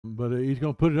but he's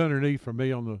going to put it underneath for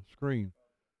me on the screen,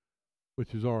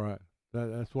 which is all right.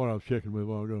 That's what I was checking with a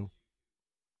while ago.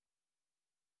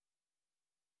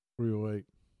 308.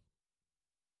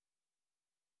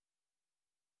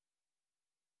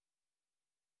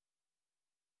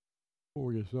 Before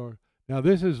we get started. Now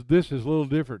this is a little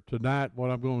different tonight.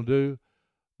 What I'm going to do,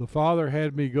 the Father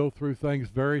had me go through things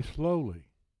very slowly,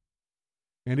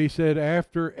 and He said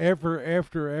after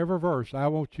every verse, I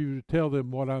want you to tell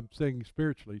them what I'm saying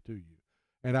spiritually to you,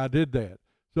 and I did that.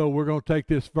 So we're going to take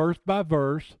this verse by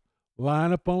verse,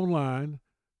 line upon line,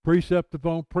 precept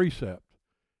upon precept,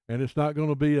 and it's not going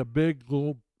to be a big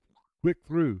little quick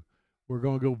through. We're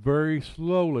going to go very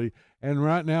slowly. And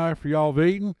right now, after y'all have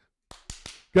eaten,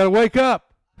 got to wake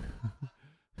up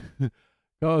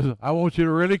because I want you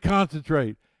to really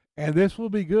concentrate. And this will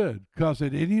be good because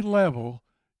at any level,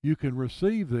 you can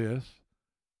receive this,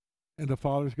 and the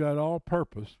Father's got all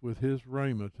purpose with His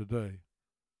rhema today.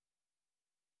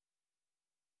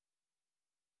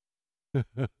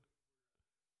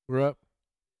 We're up.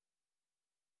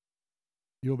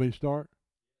 You want me to start?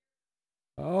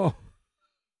 Oh,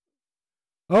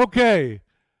 okay.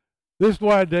 This is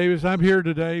Dwight Davis. I'm here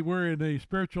today. We're in the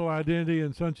Spiritual Identity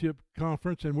and Sonship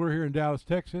Conference, and we're here in Dallas,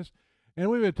 Texas. And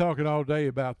we've been talking all day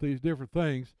about these different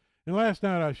things. And last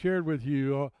night I shared with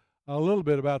you a little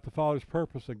bit about the Father's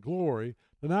purpose and glory.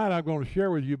 Tonight I'm going to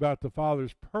share with you about the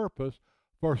Father's purpose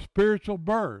for spiritual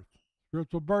birth,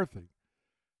 spiritual birthing.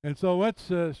 And so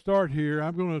let's start here.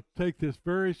 I'm going to take this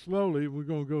very slowly. We're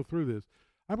going to go through this.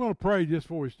 I'm going to pray just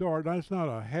before we start. Now, it's not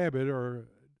a habit, or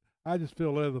I just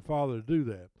feel led of the Father to do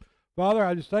that. Father,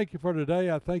 I just thank you for today.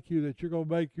 I thank you that you're going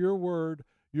to make your word,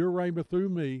 your rhema through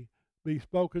me, be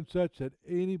spoken such that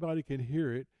anybody can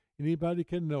hear it, anybody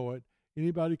can know it,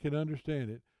 anybody can understand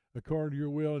it according to your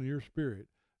will and your spirit.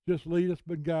 Just lead us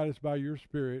and guide us by your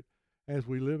spirit as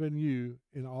we live in you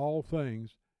in all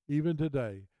things, even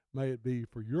today. May it be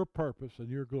for your purpose and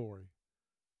your glory.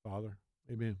 Father,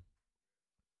 amen.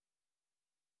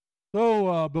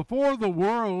 So before the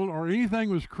world or anything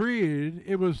was created,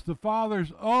 it was the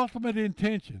Father's ultimate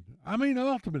intention. I mean,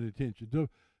 ultimate intention.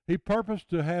 He purposed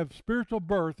to have spiritual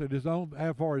birth at his own,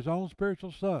 have for his own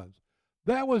spiritual sons.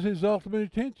 That was his ultimate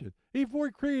intention. Even before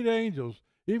he created angels,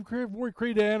 even before he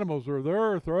created animals or the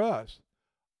earth or us,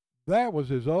 that was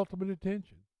his ultimate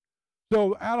intention.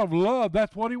 So out of love,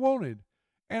 that's what he wanted.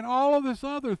 And all of this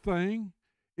other thing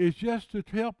is just to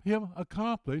help him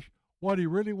accomplish what he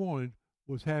really wanted,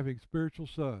 was having spiritual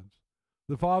sons.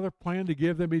 The Father planned to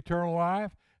give them eternal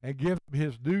life and give them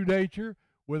his new nature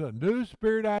with a new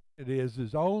spirit identity as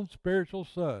his own spiritual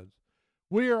sons.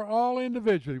 We are all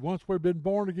individually, once we've been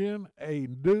born again, a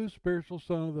new spiritual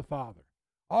son of the Father.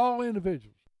 All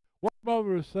individuals. What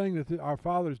marvelous thing that our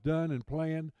Father's done and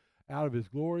planned out of his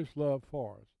glorious love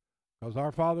for us. Because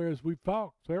our Father, as we've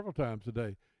talked several times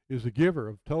today, is a giver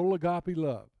of total agape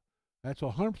love. That's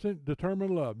 100%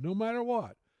 determined love, no matter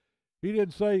what. He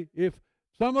didn't say, if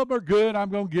some of them are good,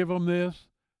 I'm going to give them this.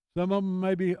 Some of them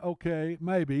may be okay,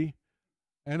 maybe.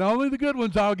 And only the good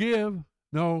ones I'll give.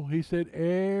 No, he said,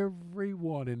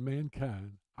 everyone in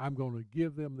mankind, I'm going to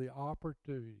give them the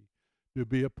opportunity to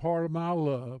be a part of my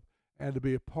love and to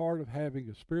be a part of having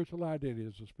a spiritual identity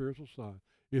as a spiritual son,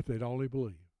 if they'd only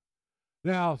believe.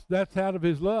 Now, that's out of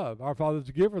his love. Our Father's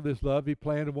the giver of this love. He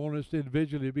planned to want us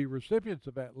individually to be recipients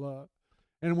of that love.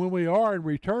 And when we are and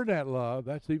return that love,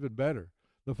 that's even better.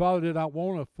 The Father did not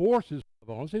want to force his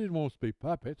love on us. He didn't want us to be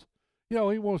puppets. He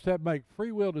wants us to make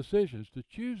free will decisions to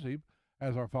choose him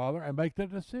as our Father and make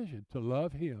that decision to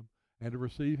love him and to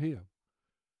receive him.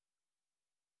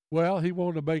 Well, he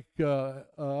wanted to make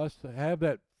us to have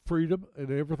that freedom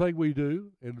in everything we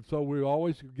do, and so we're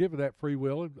always given that free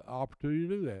will and opportunity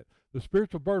to do that. The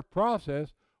spiritual birth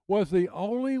process was the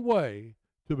only way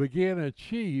to begin and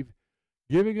achieve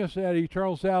giving us that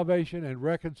eternal salvation and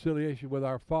reconciliation with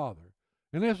our Father.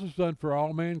 And this was done for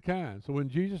all mankind. So when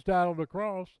Jesus died on the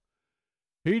cross,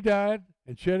 he died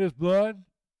and shed his blood,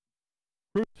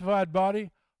 crucified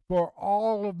body, for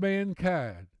all of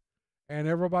mankind. And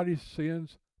everybody's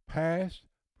sins, past,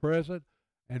 present,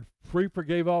 and free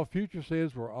forgave all future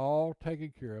sins, were all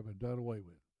taken care of and done away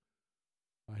with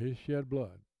by his shed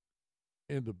blood.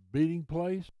 And the beating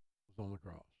place was on the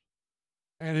cross.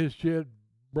 And his shed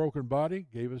broken body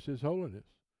gave us his holiness.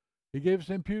 He gave us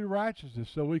imputed righteousness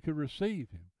so we could receive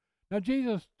him. Now,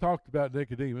 Jesus talked about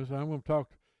Nicodemus, and I'm going to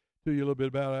talk to you a little bit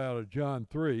about out of John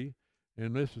 3,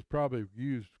 and this is probably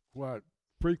used quite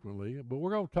frequently, but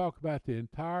we're going to talk about the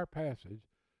entire passage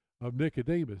of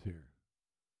Nicodemus here.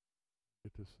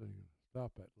 Get this thing,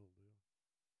 stop that little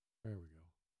deal. There we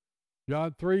go.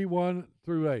 John 3, 1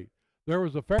 through 8. There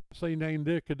was a Pharisee named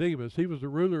Nicodemus. He was the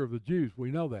ruler of the Jews.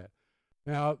 We know that.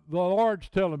 Now, the Lord's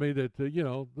telling me that,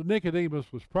 the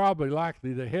Nicodemus was probably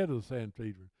likely the head of the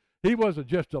Sanhedrin. He wasn't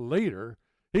just a leader.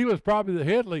 He was probably the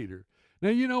head leader. Now,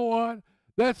 you know what?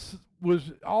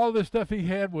 All this stuff he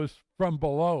had was from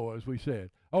below, as we said.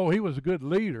 Oh, he was a good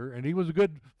leader, and he was a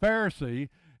good Pharisee,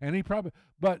 and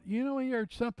but he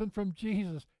heard something from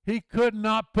Jesus he could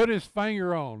not put his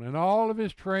finger on, and all of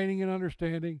his training and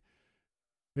understanding,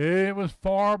 it was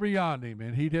far beyond him,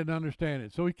 and he didn't understand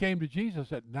it. So he came to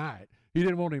Jesus at night. He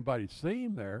didn't want anybody to see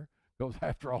him there, because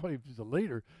after all, he was a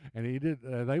leader, and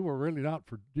they were really not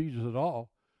for Jesus at all.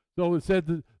 So it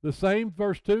said the same,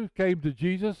 verse 2, came to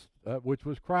Jesus, which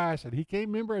was Christ, and he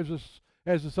came, remember,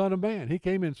 as the Son of Man. He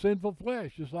came in sinful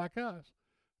flesh, just like us.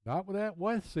 Not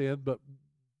with sin,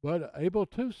 but able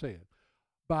to sin.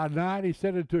 By night he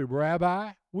said unto him,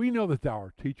 Rabbi, we know that thou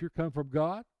art teacher come from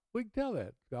God. We can tell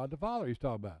that. God the Father he's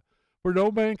talking about. For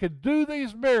no man can do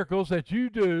these miracles that you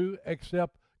do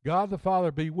except God the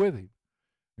Father be with him.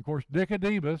 Of course,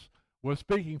 Nicodemus was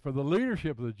speaking for the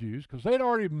leadership of the Jews, because they'd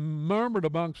already murmured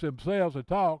amongst themselves and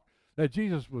talked that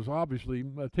Jesus was obviously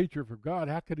a teacher from God.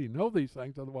 How could he know these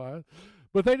things otherwise?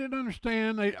 But they didn't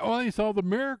understand. They only saw the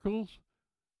miracles.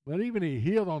 But even he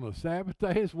healed on the Sabbath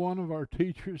day, as one of our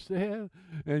teachers said.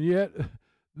 And yet,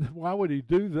 why would he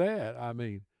do that? I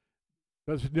mean,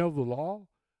 does he know the law?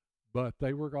 But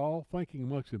they were all thinking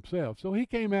amongst themselves. So he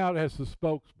came out as the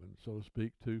spokesman, so to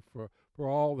speak, for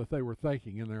all that they were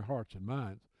thinking in their hearts and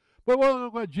minds. But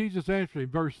look what Jesus answered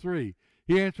in verse 3.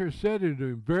 He answered and said unto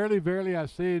him, Verily, verily, I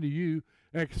say unto you,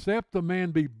 except the man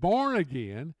be born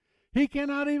again, he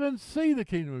cannot even see the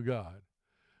kingdom of God.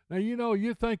 Now,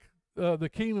 you think the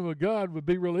kingdom of God would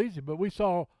be real easy, but we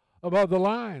saw above the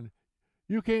line,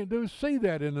 you can't see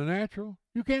that in the natural.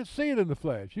 You can't see it in the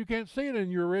flesh. You can't see it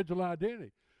in your original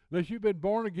identity. Unless you've been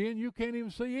born again, you can't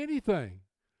even see anything.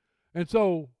 And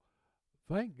so,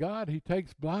 thank God he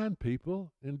takes blind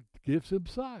people and gives them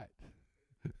sight.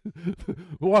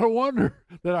 What a wonder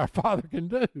that our Father can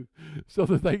do so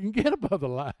that they can get above the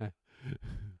line.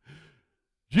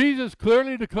 Jesus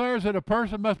clearly declares that a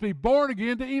person must be born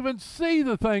again to even see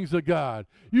the things of God.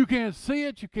 You can't see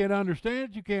it, you can't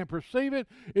understand it, you can't perceive it.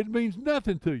 It means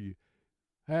nothing to you.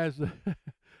 As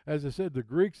I said, the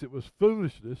Greeks, it was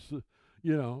foolishness,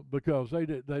 because they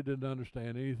didn't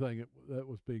understand anything that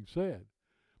was being said.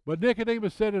 But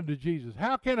Nicodemus said unto Jesus,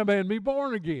 How can a man be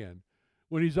born again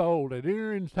when he's old and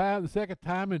enter the second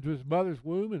time into his mother's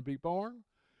womb and be born?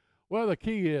 Well, the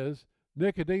key is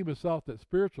Nicodemus thought that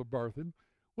spiritual birthing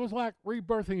was like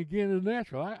rebirthing again in the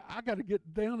natural. I got to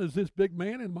get down as this big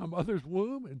man in my mother's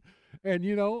womb, and I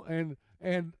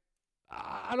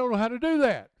don't know how to do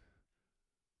that.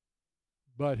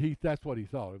 But that's what he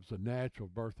thought. It was a natural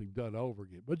birthing done over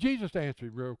again. But Jesus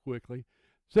answered real quickly,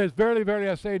 says, Verily, verily,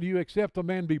 I say to you, except a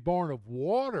man be born of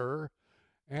water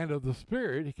and of the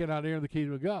Spirit, he cannot enter the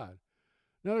kingdom of God.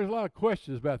 Now, there's a lot of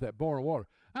questions about that born of water.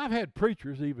 I've had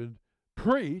preachers even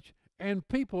preach, and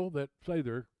people that say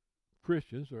they're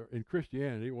Christians, or in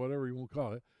Christianity, whatever you want to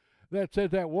call it, that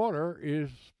said that water is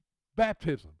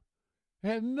baptism. It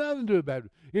has nothing to do with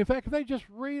baptism. In fact, if they just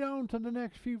read on to the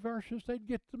next few verses, they'd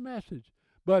get the message.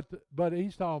 But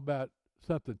he's talking about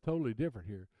something totally different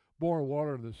here. Born of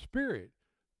water and the Spirit.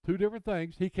 Two different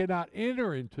things he cannot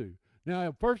enter into. Now,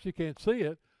 at first you can't see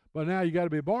it, but now you got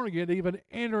to be born again to even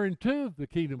enter into the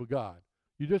kingdom of God.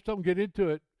 You just don't get into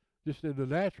it just in the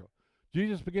natural.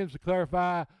 Jesus begins to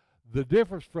clarify the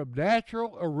difference from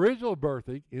natural original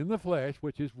birthing in the flesh,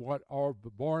 which is what our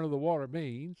born of the water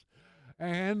means,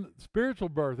 and spiritual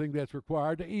birthing that's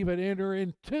required to even enter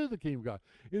into the kingdom of God.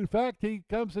 In fact, he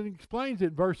comes and explains it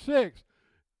in verse 6.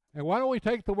 And why don't we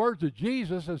take the words of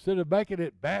Jesus instead of making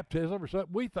it baptism or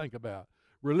something we think about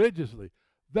religiously?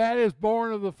 That is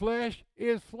born of the flesh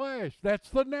is flesh. That's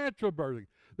the natural birthing.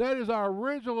 That is our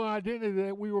original identity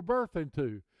that we were birthed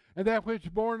into. And that which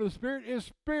is born of the Spirit is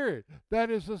spirit. That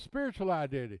is the spiritual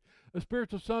identity. A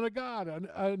spiritual son of God,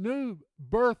 a new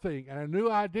birthing and a new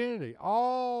identity,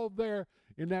 all there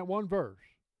in that one verse.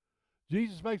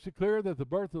 Jesus makes it clear that the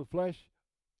birth of the flesh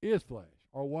is flesh,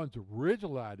 or one's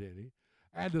original identity,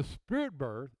 and the spirit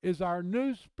birth is our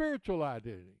new spiritual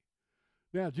identity.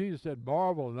 Now, Jesus said,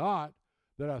 Marvel not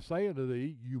that I say unto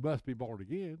thee, you must be born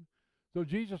again. So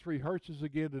Jesus rehearses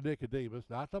again to Nicodemus,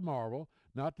 not to marvel,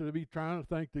 not to be trying to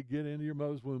think to get into your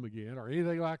mother's womb again or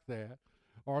anything like that,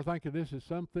 or thinking this is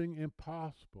something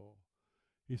impossible.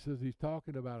 He says he's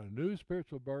talking about a new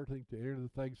spiritual birthing to enter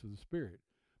the things of the Spirit.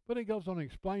 But he goes on and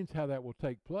explains how that will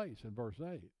take place in verse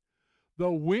 8. The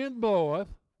wind bloweth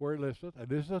where it listeth, and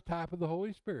this is a type of the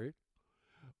Holy Spirit,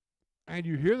 and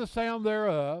you hear the sound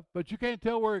thereof, but you can't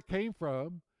tell where it came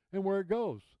from and where it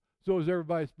goes. So is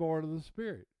everybody's born of the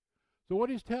Spirit. So what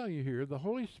he's telling you here, the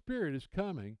Holy Spirit is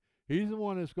coming. He's the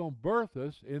one that's going to birth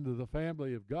us into the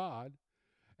family of God,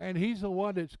 and he's the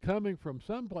one that's coming from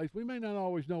someplace. We may not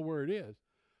always know where it is.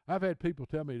 I've had people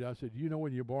tell me, I said, you know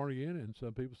when you're born again? And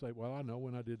some people say, well, I know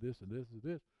when I did this and this and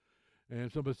this.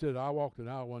 And somebody said, I walked an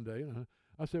aisle one day. And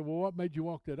I said, well, what made you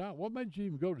walk that aisle? What made you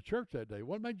even go to church that day?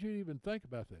 What made you even think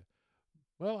about that?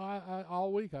 Well, I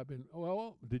all week I've been,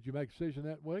 well, did you make a decision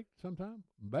that week sometime?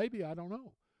 Maybe, I don't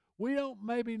know. We don't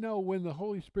maybe know when the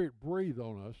Holy Spirit breathed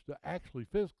on us to actually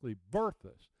physically birth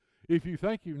us. If you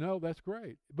think you know, that's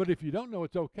great. But if you don't know,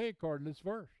 it's okay according to this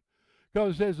verse.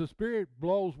 Because it says the Spirit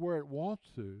blows where it wants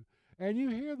to, and you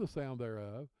hear the sound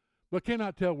thereof, but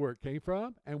cannot tell where it came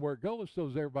from and where it goes, so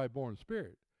is everybody born of the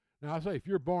Spirit. Now I say, if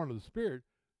you're born of the Spirit,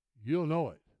 you'll know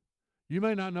it. You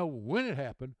may not know when it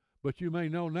happened, but you may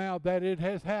know now that it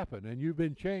has happened, and you've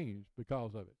been changed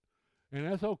because of it. And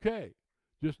that's okay.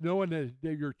 Just knowing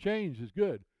that your change is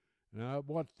good. Now,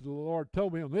 what the Lord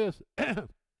told me on this,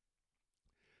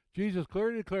 Jesus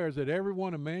clearly declares that every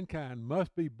one of mankind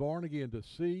must be born again to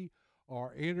see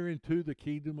or enter into the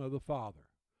kingdom of the Father.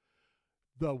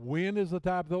 The when is the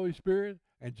type of the Holy Spirit,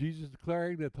 and Jesus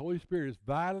declaring that the Holy Spirit is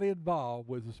vitally involved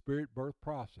with the Spirit birth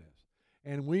process.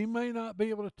 And we may not be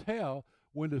able to tell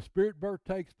when the Spirit birth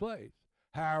takes place.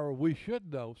 However, we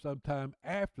should know sometime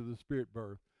after the Spirit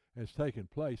birth has taken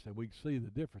place, and we can see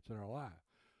the difference in our life.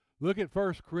 Look at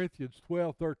 1 Corinthians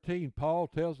 12:13. Paul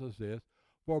tells us this,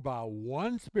 for by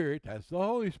one Spirit, that's the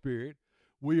Holy Spirit,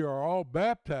 we are all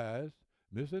baptized.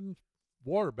 This isn't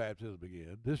water baptism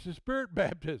again. This is Spirit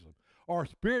baptism, or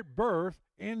Spirit birth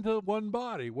into one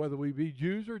body, whether we be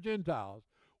Jews or Gentiles,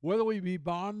 whether we be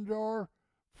bond or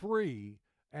free,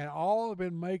 and all have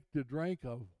been made to drink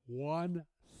of one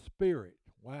Spirit.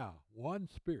 Wow, one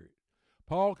Spirit.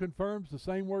 Paul confirms the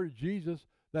same word of Jesus,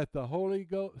 that the Holy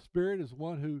Spirit is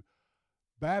one who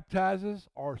baptizes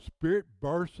or Spirit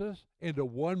births us into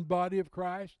one body of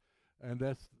Christ, and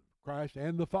that's Christ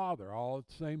and the Father all at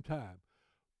the same time.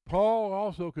 Paul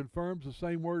also confirms the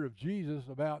same word of Jesus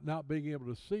about not being able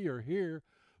to see or hear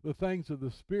the things of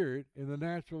the Spirit in the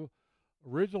natural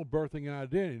original birthing and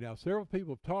identity. Now, several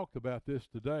people have talked about this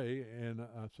today, and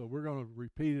so we're going to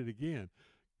repeat it again.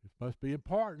 It must be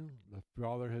important. The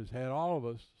Father has had all of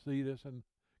us see this and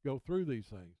go through these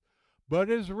things. But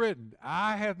it is written,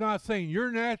 I have not seen,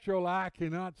 your natural eye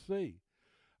cannot see,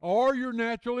 or your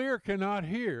natural ear cannot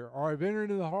hear, or have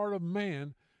entered into the heart of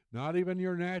man, not even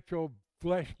your natural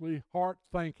fleshly heart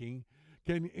thinking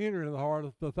can enter into the heart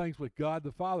of the things which God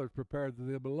the Father has prepared to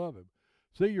the beloved.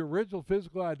 See, your original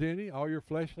physical identity, all your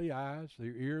fleshly eyes,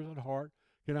 your ears and heart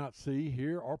cannot see,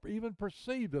 hear, or even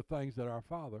perceive the things that our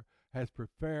Father has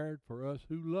prepared for us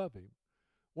who love Him.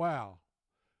 Wow.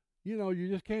 You know, you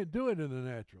just can't do it in the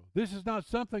natural. This is not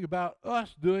something about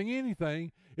us doing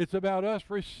anything. It's about us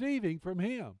receiving from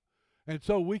Him. And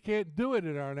so we can't do it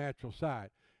in our natural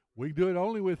sight. We can do it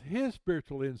only with His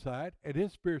spiritual insight and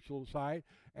His spiritual sight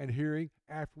and hearing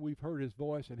after we've heard His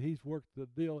voice and He's worked the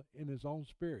deal in His own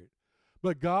Spirit.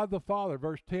 But God the Father,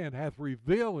 verse 10, hath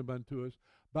revealed Him unto us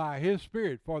by His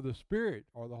Spirit. For the Spirit,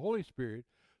 or the Holy Spirit,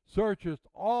 searcheth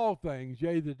all things,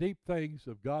 yea, the deep things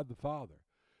of God the Father.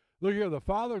 Look here, the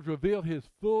Father has revealed His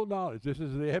full knowledge. This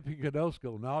is the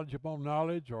epigenosko, knowledge upon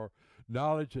knowledge, or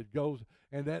knowledge that goes,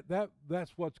 and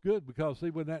that's what's good, because see,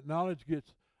 when that knowledge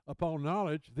gets upon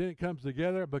knowledge, then it comes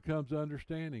together, it becomes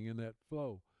understanding in that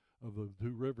flow of the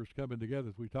two rivers coming together,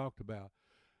 as we talked about.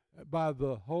 By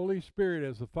the Holy Spirit,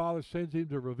 as the Father sends Him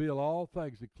to reveal all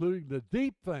things, including the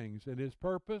deep things in His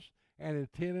purpose and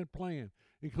intent and plan,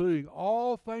 including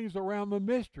all things around the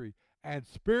mystery and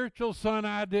spiritual son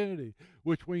identity,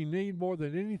 which we need more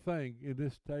than anything in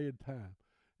this day and time.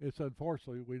 It's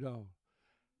unfortunately we don't.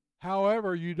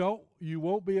 However, you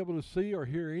won't be able to see or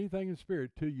hear anything in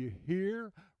spirit till you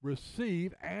hear,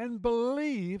 receive, and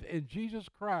believe in Jesus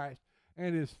Christ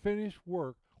and His finished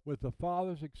work with the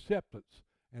Father's acceptance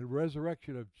and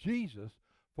resurrection of Jesus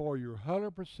for your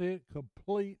 100%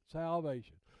 complete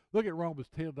salvation. Look at Romans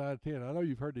 10:9-10. I know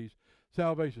you've heard these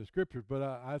salvation scriptures, but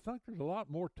I think there's a lot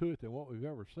more to it than what we've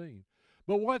ever seen.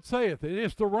 But what saith it?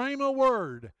 It's the rhema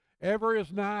word, ever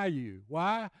is nigh you.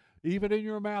 Why? Even in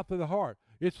your mouth and the heart.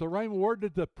 It's the rhema word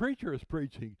that the preacher is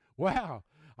preaching. Wow.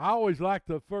 I always like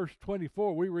the verse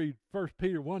 24. We read 1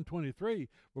 Peter 1:23.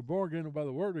 We're born again by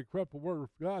the word, the corruptible word of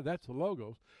God. That's the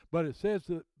Logos. But it says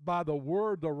that by the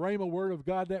word, the rhema word of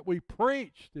God that we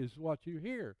preached is what you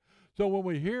hear. So when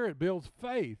we hear it, builds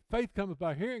faith. Faith comes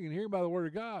by hearing, and hearing by the word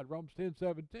of God, Romans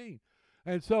 10:17.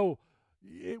 And so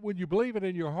when you believe it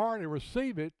in your heart and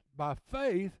receive it, by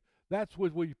faith, that's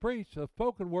what we preach. The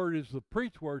spoken word is the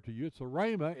preached word to you. It's a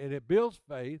rhema, and it builds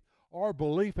faith or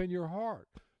belief in your heart.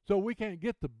 So we can't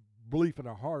get the belief in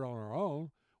our heart on our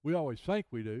own. We always think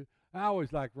we do. I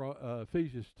always like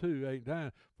Ephesians 2, 8,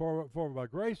 9. For by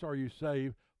grace are you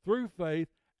saved through faith,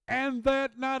 and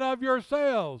that not of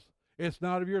yourselves. It's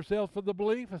not of yourself for the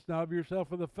belief. It's not of yourself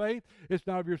for the faith. It's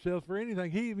not of yourself for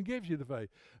anything. He even gives you the faith.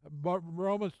 But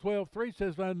Romans 12:3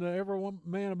 says, and every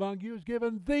man among you is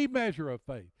given the measure of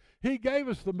faith. He gave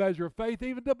us the measure of faith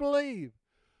even to believe.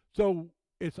 So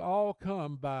it's all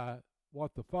come by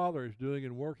what the Father is doing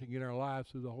and working in our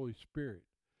lives through the Holy Spirit.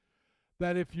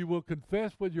 That if you will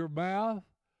confess with your mouth,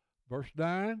 verse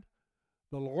 9,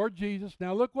 the Lord Jesus.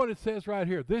 Now look what it says right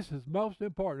here. This is most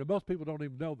important. And most people don't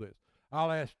even know this.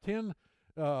 I'll ask 10,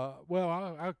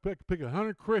 I'll pick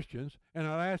 100 Christians, and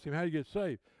I'll ask them, how do you get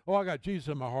saved? Oh, I got Jesus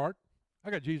in my heart.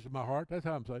 I got Jesus in my heart. That's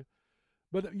how I'm saved.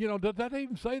 But, does that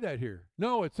even say that here?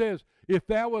 No, it says, if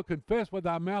thou wilt confess with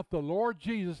thy mouth the Lord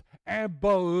Jesus and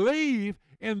believe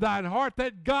in thine heart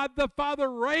that God the Father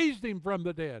raised him from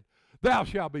the dead, thou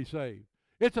shalt be saved.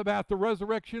 It's about the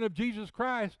resurrection of Jesus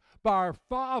Christ by our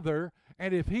Father,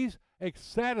 and if he's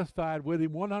satisfied with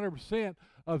him 100%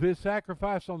 of his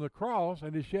sacrifice on the cross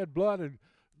and his shed blood and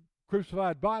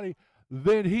crucified body,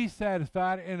 then he's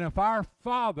satisfied. And if our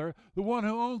Father, the one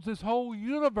who owns this whole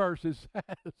universe, is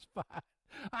satisfied,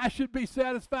 I should be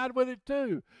satisfied with it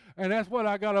too. And that's what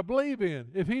I got to believe in.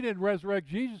 If he didn't resurrect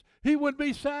Jesus, he wouldn't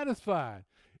be satisfied.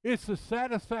 It's the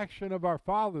satisfaction of our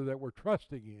Father that we're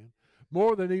trusting in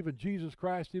more than even Jesus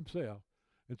Christ himself.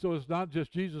 And so it's not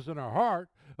just Jesus in our heart.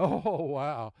 Oh,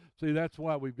 wow. See, that's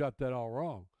why we've got that all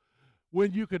wrong.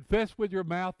 When you confess with your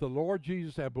mouth the Lord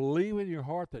Jesus and believe in your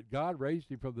heart that God raised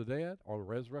him from the dead, or the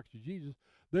resurrection of Jesus,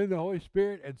 then the Holy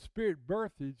Spirit and Spirit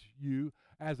births you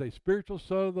as a spiritual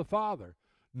son of the Father.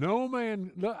 No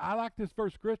man, I like this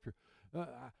first scripture.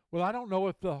 Well, I don't know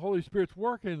if the Holy Spirit's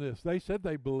working this. They said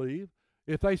they believe.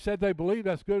 If they said they believe,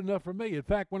 that's good enough for me. In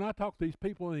fact, when I talk to these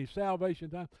people in these salvation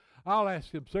times, I'll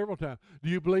ask them several times, do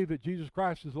you believe that Jesus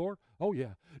Christ is Lord? Oh,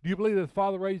 yeah. Do you believe that the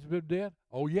Father raised him from the dead?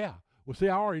 Oh, yeah. Well, see,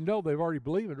 I already know they've already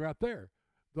believed it right there.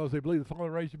 Because they believe the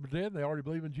Father raised him from the dead, they already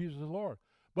believe in Jesus as Lord.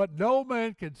 But no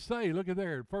man can say, look at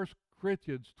there in 1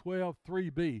 Corinthians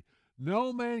 12:3b,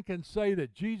 no man can say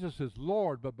that Jesus is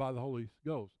Lord but by the Holy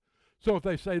Ghost. So if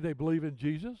they say they believe in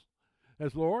Jesus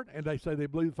as Lord, and they say they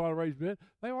believe the Father raised him from the dead,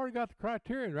 they already got the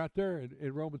criterion right there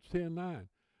in Romans 10:9.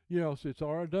 So it's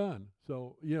already done.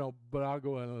 So, but I'll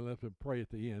go and let them pray at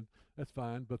the end. That's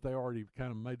fine, but they already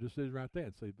kind of made the decision right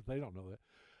then. See, but they don't know that.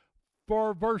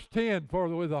 For verse 10, for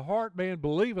with the heart man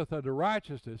believeth unto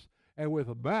righteousness, and with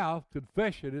the mouth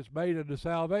confession is made unto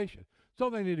salvation. So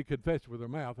they need to confess it with their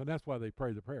mouth, and that's why they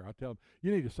pray the prayer. I tell them,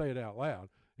 you need to say it out loud.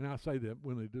 And I say that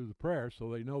when they do the prayer so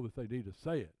they know that they need to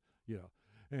say it,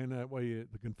 And that way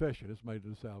the confession is made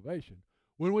unto salvation.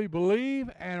 When we believe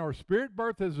and are spirit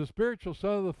birthed as a spiritual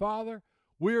son of the Father,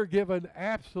 we are given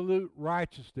absolute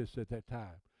righteousness at that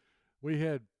time. We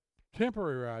had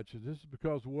temporary righteousness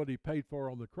because of what he paid for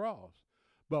on the cross.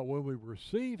 But when we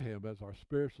receive him as our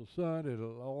spiritual son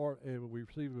and we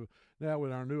receive him now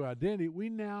with our new identity, we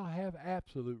now have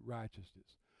absolute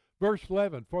righteousness. Verse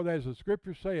 11, for as the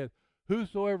scripture saith,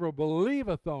 whosoever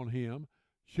believeth on him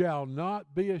shall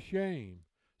not be ashamed.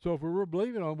 So if we're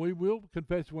believing on him, we will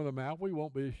confess with our mouth. We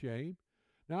won't be ashamed.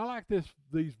 Now I like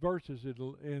these verses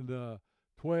in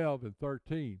 12 and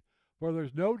 13. For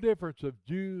there's no difference of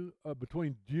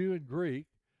between Jew and Greek,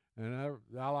 and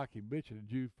I like him mentioning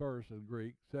Jew first and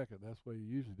Greek second. That's the way he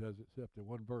usually does it, except in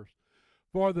one verse.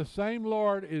 For the same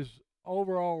Lord is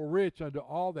over all rich unto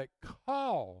all that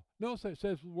call. Notice it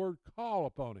says the word call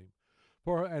upon him.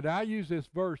 And I use this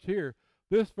verse here.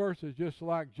 This verse is just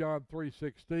like John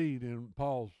 3:16 in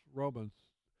Paul's Romans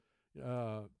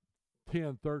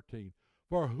 10:13.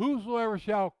 For whosoever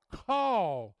shall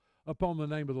call upon the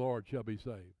name of the Lord shall be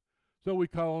saved. So we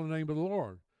call on the name of the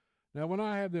Lord. Now, when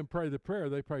I have them pray the prayer,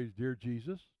 they pray, dear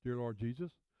Jesus, dear Lord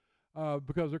Jesus,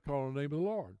 because they're calling on the name of the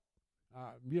Lord.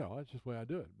 That's just the way I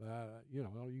do it. You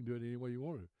can do it any way you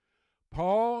want to.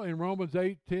 Paul in Romans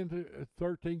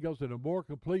 8:10-13 goes into more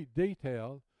complete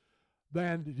detail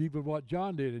than even what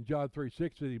John did in John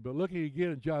 3:16. But looking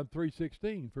again in John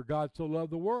 3:16, for God so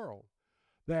loved the world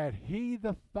that he,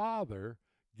 the Father,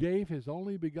 gave his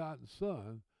only begotten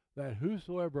Son, that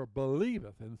whosoever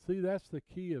believeth, and see, that's the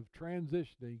key of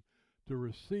transitioning to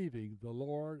receiving the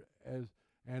Lord and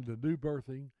the new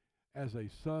birthing as a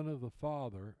son of the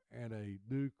Father and a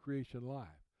new creation life.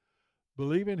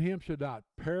 Believe in him should not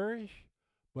perish,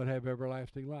 but have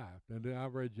everlasting life. And then I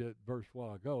read that verse a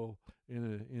while ago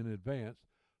in advance.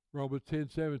 Romans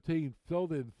 10:17. So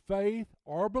then faith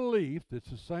or belief, it's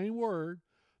the same word,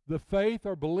 the faith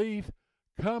or belief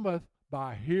cometh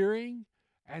by hearing,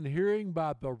 and hearing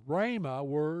by the rhema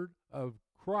word of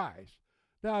Christ.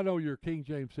 Now I know your King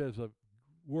James says a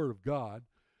word of God.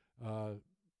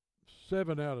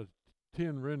 7 out of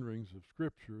 10 renderings of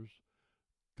scriptures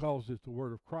calls it the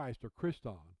word of Christ or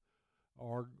Christon,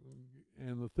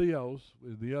 and the Theos,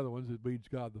 the other ones, it means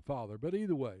God the Father. But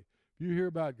either way, if you hear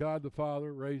about God the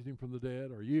Father raised him from the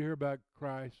dead, or you hear about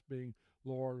Christ being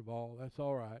Lord of all, that's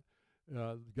all right.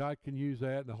 God can use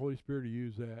that, and the Holy Spirit will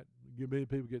use that. Many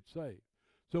people get saved.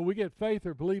 So we get faith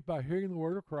or belief by hearing the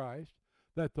word of Christ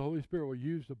that the Holy Spirit will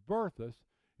use to birth us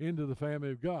into the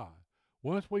family of God.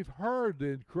 Once we've heard the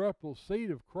incorruptible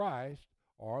seed of Christ,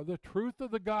 or the truth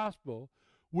of the gospel,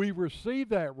 we receive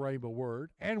that rhema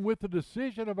word, and with the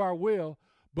decision of our will,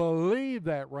 believe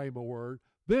that rhema word.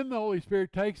 Then the Holy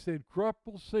Spirit takes the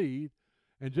incorruptible seed,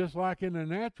 and just like in the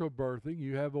natural birthing,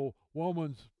 you have a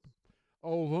woman's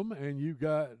ovum, and you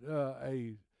got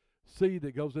a seed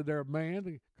that goes in there of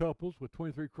man, couples with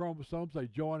 23 chromosomes, they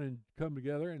join and come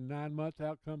together, and 9 months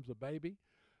out comes a baby,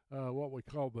 what we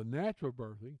call the natural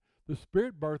birthing. The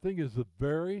spirit birthing is the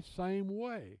very same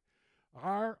way.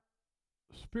 Our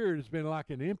spirit has been like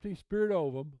an empty spirit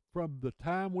ovum from the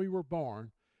time we were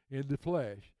born in the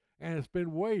flesh, and it's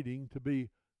been waiting to be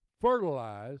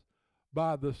fertilized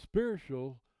by the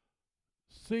spiritual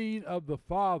seed of the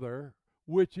Father,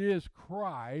 which is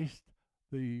Christ,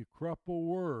 the corruptible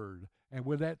word. And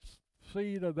when that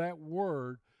seed of that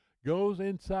word goes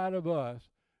inside of us,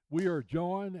 we are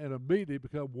joined and immediately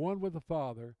become one with the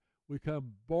Father. We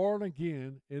come born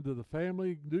again into the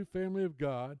family, new family of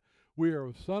God. We are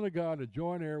a son of God, a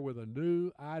joint heir with a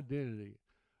new identity.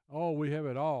 Oh, we have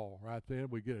it all right then.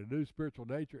 We get a new spiritual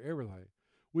nature, everything.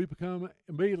 We become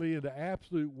immediately into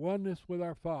absolute oneness with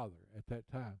our Father at that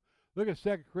time. Look at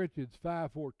 2 Corinthians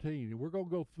 5:14, and we're going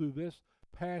to go through this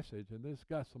passage, and this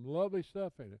got some lovely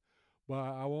stuff in it.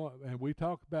 But and we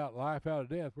talk about life out of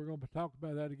death. We're going to talk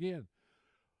about that again.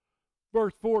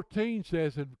 Verse 14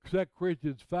 says in 2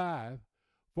 Corinthians 5,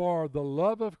 for the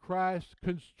love of Christ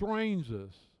constrains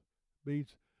us.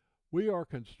 Means we are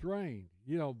constrained.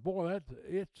 You know, boy,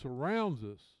 it surrounds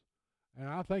us. And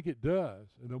I think it does.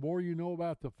 And the more you know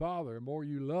about the Father, the more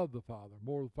you love the Father, the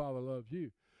more the Father loves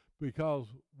you. Because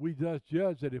we just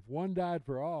judge that if one died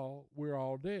for all, we're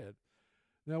all dead.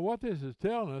 Now, what this is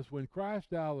telling us, when Christ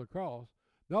died on the cross,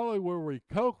 not only were we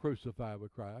co-crucified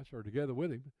with Christ, or together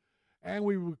with him, and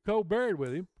we were co-buried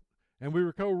with him, and we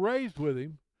were co-raised with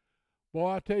him,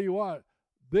 boy, I tell you what,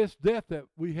 this death that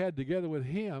we had together with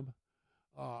him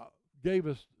gave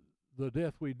us the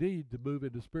death we need to move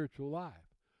into spiritual life.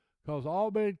 Because all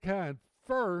mankind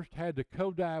first had to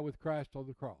co-die with Christ on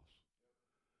the cross.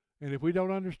 And if we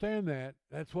don't understand that,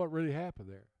 that's what really happened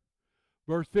there.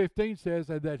 Verse 15 says,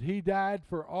 and that he died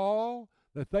for all,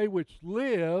 that they which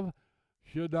live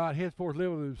should not henceforth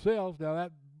live of themselves. Now,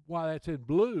 why that's in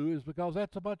blue is because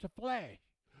that's a bunch of flesh.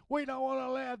 We don't want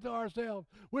to live to ourselves.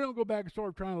 We don't go back and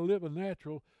start trying to live a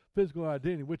natural physical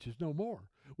identity, which is no more.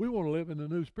 We want to live in the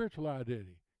new spiritual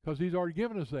identity because he's already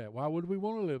given us that. Why would we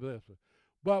want to live this way?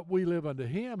 But we live unto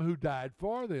him who died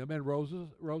for them and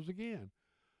rose again.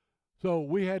 So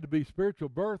we had to be spiritual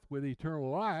birth with eternal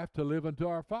life to live unto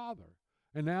our Father.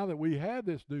 And now that we have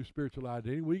this new spiritual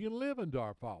identity, we can live unto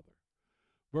our Father.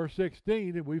 Verse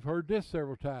 16, and we've heard this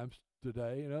several times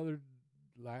today and other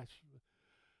last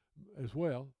as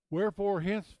well. Wherefore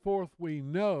henceforth we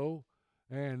know,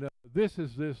 and this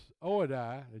is this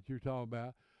oidai that you're talking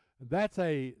about.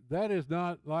 That is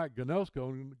not like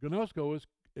gnosko. Gnosko is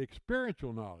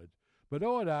experiential knowledge, but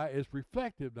oidai is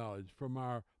reflective knowledge from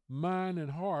our mind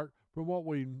and heart from what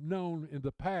we've known in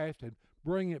the past and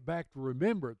bring it back to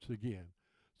remembrance again.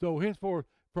 So henceforth,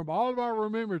 from all of our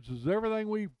remembrances, everything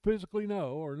we physically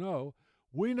know,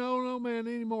 we know no man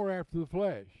anymore after the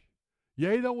flesh.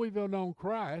 Yea, though we've known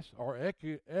Christ, or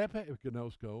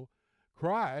epignosko,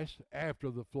 Christ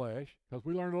after the flesh, because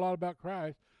we learned a lot about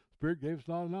Christ. Spirit gave us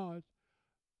a lot of knowledge,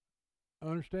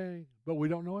 understanding, but we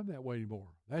don't know him that way anymore.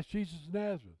 That's Jesus of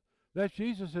Nazareth. That's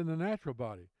Jesus in the natural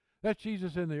body. That's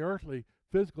Jesus in the earthly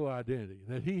physical identity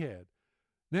that he had.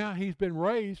 Now he's been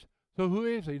raised, so who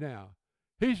is he now?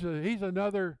 He's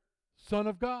another Son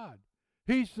of God.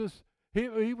 He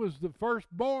was the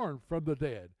firstborn from the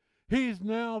dead. He's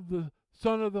now the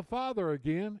Son of the Father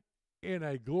again in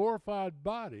a glorified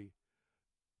body.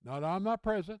 Not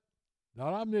omnipresent,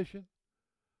 not omniscient,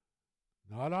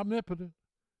 not omnipotent,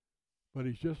 but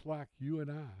he's just like you and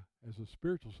I as a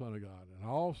spiritual son of God. And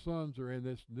all sons are in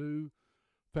this new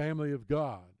family of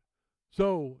God.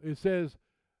 So it says,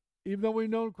 even though we've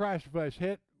known Christ in flesh,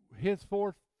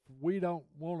 henceforth, we don't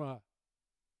want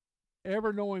to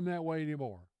ever know him that way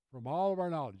anymore. From all of our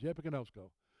knowledge, epikonosko,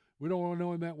 we don't want to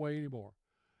know him that way anymore.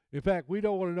 In fact, we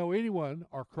don't want to know anyone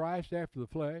or Christ after the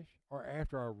flesh or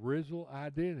after our original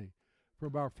identity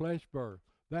from our flesh birth.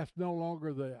 That's no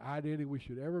longer the identity we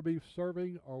should ever be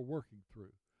serving or working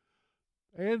through.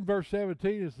 And verse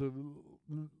 17 is the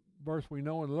verse we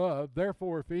know and love.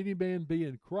 Therefore, if any man be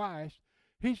in Christ,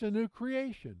 he's a new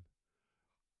creation.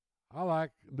 I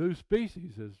like new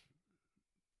species, as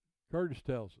Curtis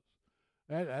tells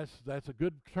us. That's a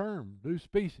good term, new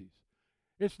species.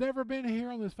 It's never been here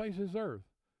on this face of this earth,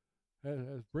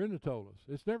 as Brenda told us.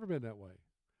 It's never been that way.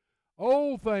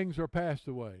 Old things are passed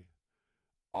away.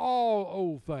 All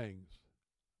old things.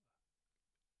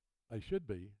 They should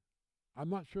be. I'm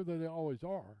not sure that they always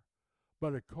are,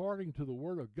 but according to the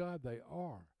Word of God, they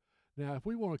are. Now, if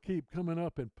we want to keep coming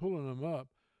up and pulling them up,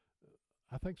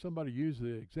 I think somebody used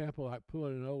the example like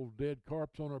pulling an old dead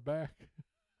corpse on our back.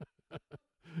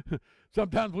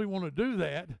 Sometimes we want to do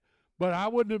that, but I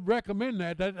wouldn't recommend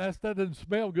that. That doesn't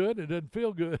smell good. It doesn't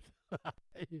feel good.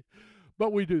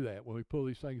 But we do that when we pull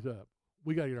these things up.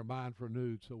 We got to get our mind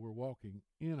renewed so we're walking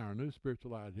in our new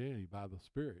spiritual identity by the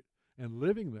Spirit and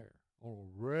living there on a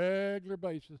regular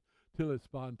basis till it's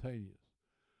spontaneous.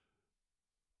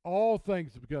 All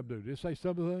things have become new. Did it say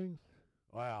some of the things?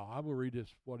 Wow, I will read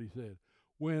this, what he said.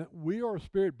 When we are a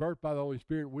spirit birthed by the Holy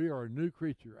Spirit, we are a new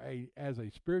creature, as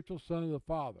a spiritual son of the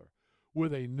Father,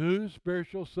 with a new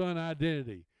spiritual son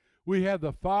identity. We have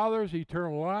the Father's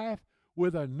eternal life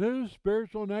with a new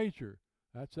spiritual nature.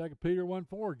 That's 2 Peter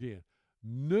 1:4 again.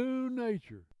 New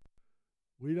nature.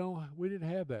 We didn't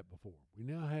have that before. We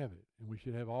now have it, and we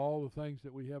should have all the things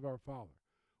that we have our Father.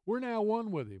 We're now one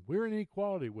with him. We're in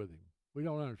equality with him. We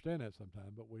don't understand that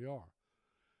sometimes, but we are.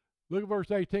 Look at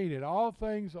verse 18. And all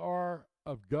things are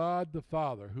of God the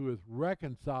Father, who has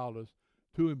reconciled us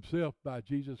to himself by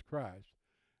Jesus Christ,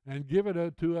 and given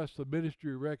unto us the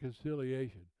ministry of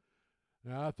reconciliation.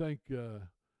 Now, I think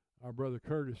our brother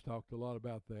Curtis talked a lot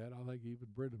about that. I think even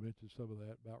Brenda mentioned some of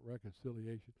that about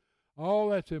reconciliation. All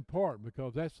that's important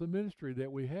because that's the ministry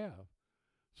that we have.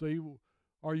 So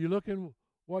are you looking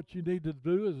what you need to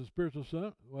do as a spiritual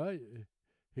son? Well,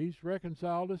 he's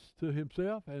reconciled us to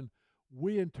himself, and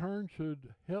we in turn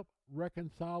should help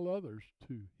reconcile others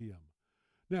to him.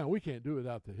 Now, we can't do it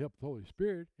without the help of the Holy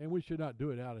Spirit, and we should not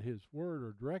do it out of his word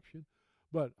or direction,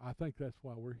 but I think that's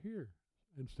why we're here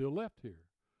and still left here.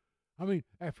 I mean,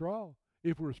 after all,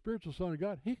 if we're a spiritual son of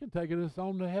God, he can take us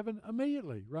on to heaven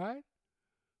immediately, right?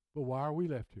 But why are we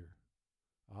left here?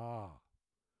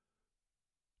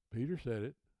 Peter said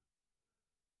it.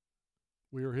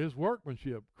 We are his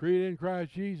workmanship, created in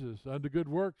Christ Jesus, unto good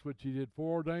works which he did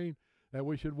foreordain that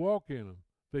we should walk in them.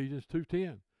 Ephesians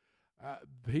 2:10.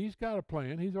 He's got a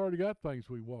plan. He's already got things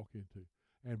we walk into.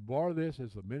 And part of this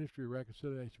is the ministry of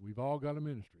reconciliation. We've all got a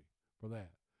ministry for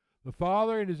that. The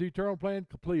Father in his eternal plan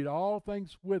complete all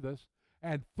things with us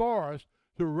and for us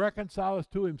to reconcile us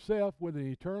to himself with an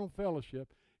eternal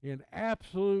fellowship in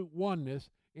absolute oneness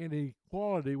and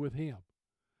equality with him.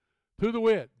 To the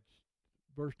wit,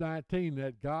 verse 19,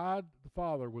 that God the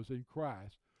Father was in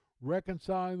Christ,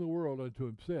 reconciling the world unto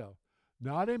himself,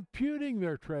 not imputing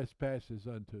their trespasses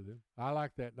unto them. I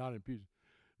like that, not imputing.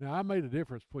 Now, I made a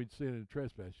difference between sin and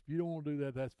trespass. If you don't want to do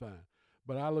that, that's fine.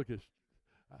 But I look at,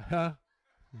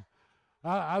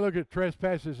 I look at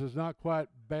trespasses as not quite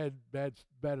bad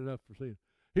enough for sin.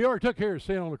 He already took care of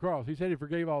sin on the cross. He said he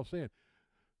forgave all sin.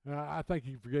 I think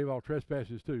he forgave all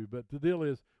trespasses too. But the deal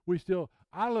is,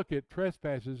 I look at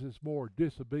trespasses as more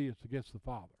disobedience against the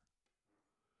Father.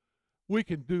 We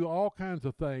can do all kinds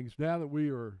of things now that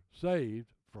we are saved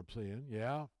from sin,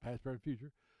 yeah, past, present,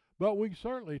 future. But we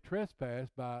certainly trespass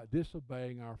by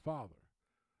disobeying our Father.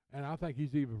 And I think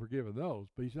he's even forgiven those,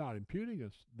 but he's not imputing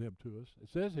them to us. It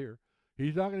says here,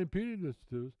 he's not going to impute this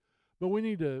to us. But we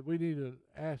need to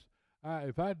ask,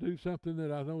 if I do something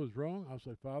that I know is wrong, I'll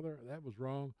say, Father, that was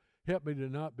wrong. Help me to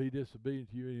not be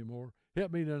disobedient to you anymore.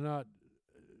 Help me to not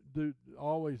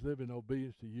always live in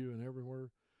obedience to you and every word.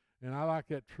 And I like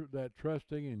that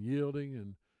trusting and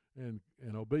yielding and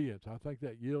obedience. I think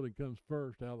that yielding comes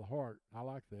first out of the heart. I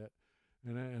like that.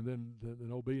 And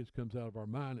then obedience comes out of our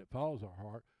mind. It follows our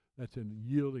heart. That's in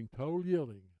yielding, total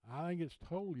yielding. I think it's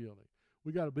total yielding.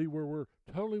 We got to be where we're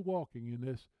totally walking in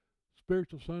this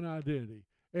spiritual son identity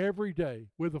every day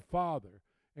with the Father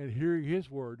and hearing his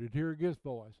word and hearing his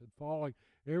voice and following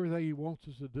everything he wants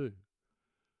us to do.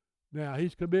 Now,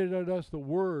 he's committed unto us the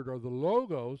word or the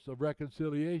logos of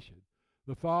reconciliation.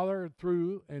 The Father,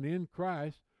 through and in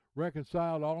Christ,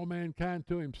 reconciled all mankind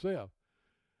to himself.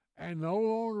 and no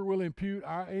longer will impute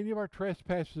any of our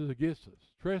trespasses against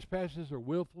us. Trespasses are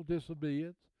willful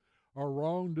disobedience or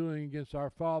wrongdoing against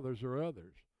our fathers or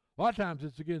others. A lot of times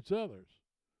it's against others.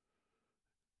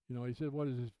 You know, he said, what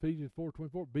is it, Ephesians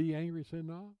 4:24? Be angry, sin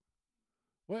not.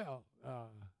 Well,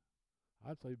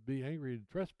 I'd say be angry and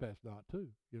trespass not too.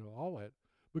 You know, all that.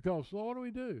 Because so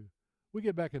what do? We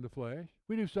get back in the flesh.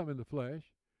 We do something in the flesh.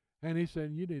 And he's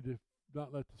saying you need to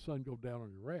not let the sun go down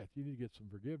on your wrath. You need to get some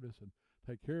forgiveness and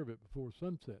take care of it before the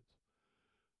sun sets.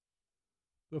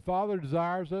 The Father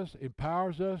desires us,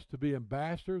 empowers us to be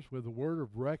ambassadors with the word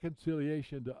of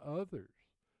reconciliation to others,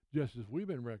 just as we've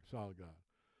been reconciled to God.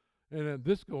 And then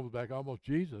this goes back almost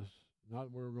Jesus. Not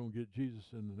that we're going to get Jesus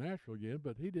in the natural again,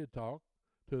 but he did talk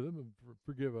to them and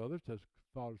forgive others as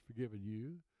Father's forgiven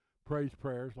you. Praise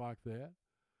prayers like that.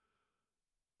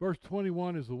 Verse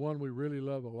 21 is the one we really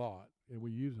love a lot, and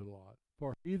we use it a lot.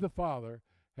 For he, the Father,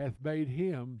 hath made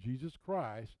him, Jesus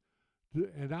Christ,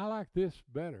 and I like this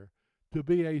better, to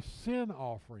be a sin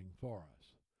offering for us.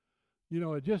 You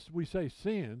know, we say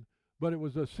sin, but it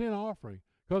was a sin offering.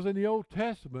 Because in the Old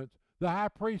Testament, the high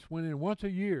priest went in once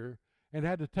a year and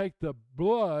had to take the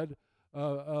blood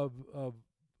of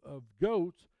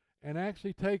goats and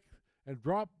actually take and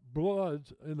drop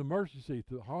bloods in the mercy seat.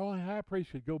 The high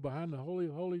priest could go behind the Holy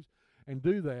of Holies and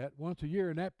do that once a year,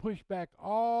 and that pushed back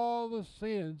all the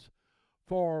sins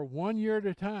for 1 year at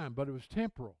a time, but it was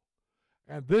temporal.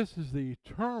 And this is the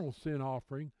eternal sin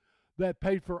offering that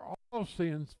paid for all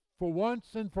sins for once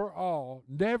and for all,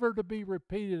 never to be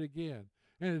repeated again.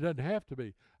 And it doesn't have to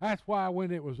be. That's why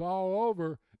when it was all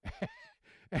over,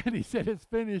 and he said it's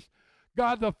finished,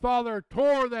 God the Father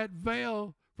tore that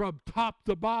veil from top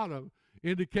to bottom,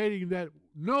 indicating that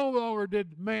no longer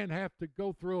did man have to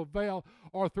go through a veil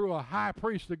or through a high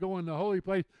priest to go in the holy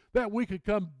place, that we could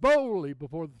come boldly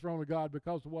before the throne of God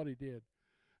because of what he did.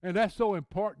 And that's so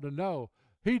important to know.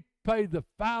 He paid the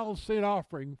final sin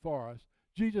offering for us.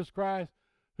 Jesus Christ,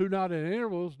 who not in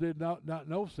intervals did not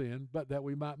know sin, but that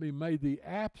we might be made the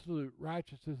absolute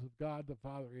righteousness of God the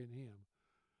Father in him.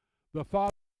 The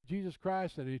Father, Jesus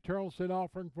Christ, an eternal sin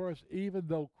offering for us, even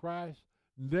though Christ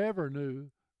never knew,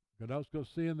 and I was going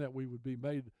to sin, that we would be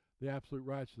made the absolute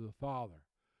righteousness of the Father.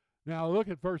 Now look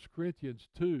at 1 Corinthians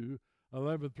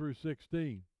 2:11 through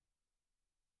 16.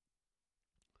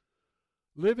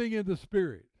 Living in the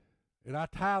Spirit. And I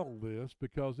titled this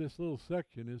because this little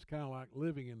section is kind of like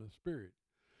living in the Spirit.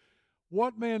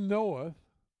 What man knoweth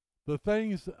the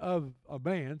things of a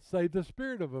man, save the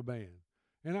spirit of a man?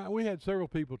 And we had several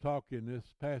people talk in this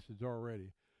passage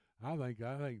already. I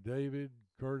think David,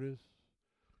 Curtis,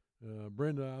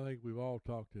 Brenda, I think we've all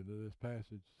talked into this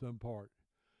passage some part.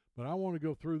 But I want to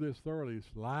go through this thoroughly,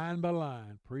 line by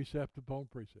line, precept upon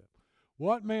precept.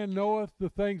 What man knoweth the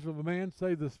things of a man,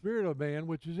 save the spirit of man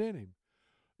which is in him?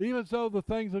 Even so the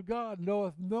things of God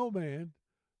knoweth no man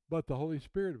but the Holy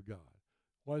Spirit of God.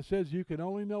 Well, it says you can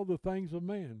only know the things of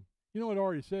man. You know, it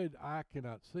already said, eye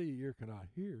cannot see, ear cannot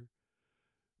hear.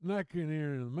 Neither can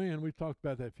hear in the man. We talked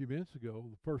about that a few minutes ago,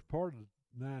 the first part of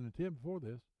 9 and 10 before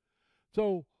this.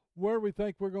 So where do we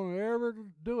think we're going to ever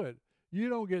do it? You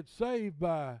don't get saved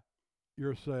by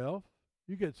yourself.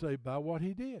 You get saved by what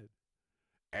he did.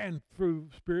 And through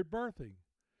spirit birthing.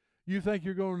 You think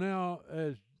you're going now,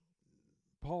 as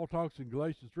Paul talks in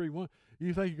Galatians 3:1,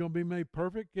 you think you're going to be made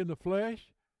perfect in the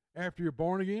flesh after you're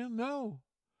born again? No.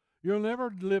 You'll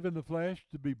never live in the flesh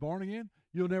to be born again.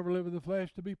 You'll never live in the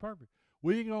flesh to be perfect.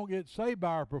 We don't get saved by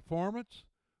our performance.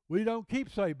 We don't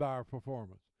keep saved by our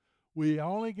performance. We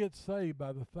only get saved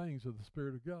by the things of the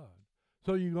Spirit of God.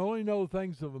 So you can only know the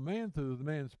things of a man through the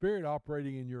man's spirit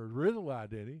operating in your original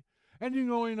identity. And you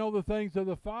can only know the things of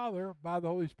the Father by the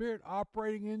Holy Spirit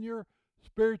operating in your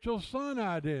spiritual son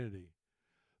identity.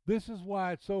 This is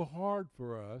why it's so hard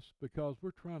for us, because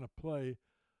we're trying to play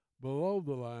below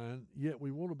the line, yet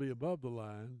we want to be above the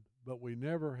line, but we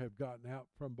never have gotten out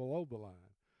from below the line.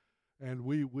 And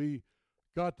we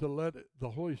got to let the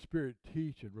Holy Spirit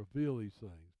teach and reveal these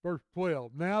things. Verse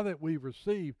 12, now that we've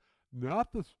received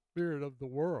not the spirit of the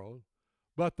world,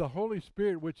 but the Holy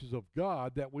Spirit which is of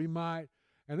God, that we might,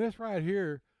 and this right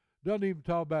here doesn't even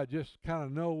talk about just kind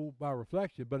of know by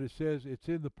reflection, but it says it's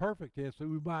in the perfect tense, so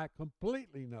we might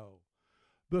completely know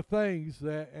the things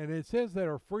that, and it says that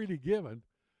are freely given,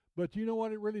 but you know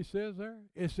what it really says there?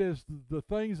 It says the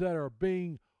things that are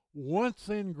being once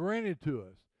then granted to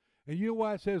us. And you know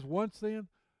why it says once then?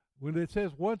 When it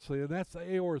says once then, that's the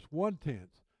aorist one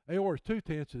tense. Aorist two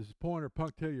tense is point or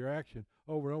punctiliar action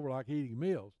over and over like eating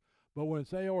meals. But when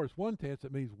it's aorist one tense,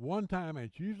 it means one time, and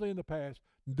it's usually in the past,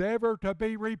 never to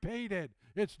be repeated.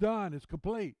 It's done. It's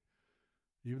complete.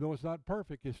 Even though it's not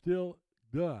perfect, it's still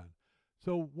done.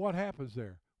 So what happens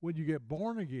there? When you get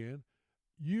born again,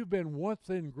 you've been once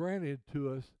then granted to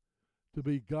us to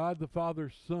be God the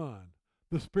Father's Son,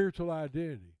 the spiritual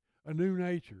identity, a new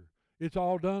nature. It's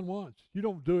all done once. You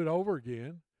don't do it over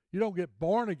again. You don't get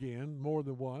born again more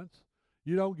than once.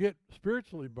 You don't get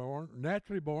spiritually born,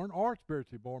 naturally born, or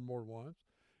spiritually born more than once.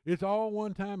 It's all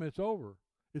one time. It's over.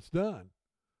 It's done.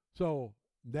 So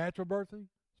natural birthing,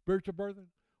 spiritual birthing,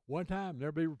 one time,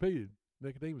 never be repeated.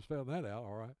 Nicodemus found that out,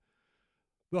 all right.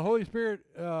 The Holy Spirit,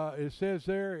 it says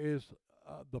there, is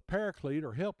the paraclete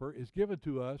or helper is given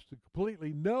to us to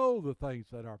completely know the things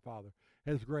that our Father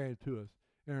has granted to us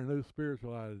in our new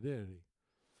spiritual identity.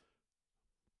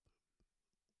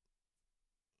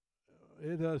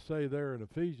 It does say there in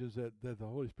Ephesians that the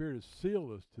Holy Spirit has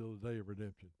sealed us till the day of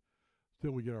redemption,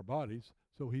 till we get our bodies.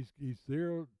 So he's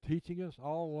there teaching us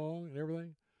all along and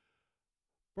everything.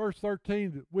 Verse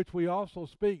 13, which we also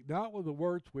speak, not with the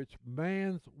words which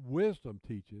man's wisdom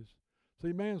teaches.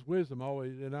 See, man's wisdom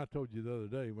always, and I told you the other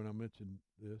day when I mentioned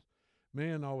this,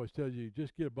 man always tells you,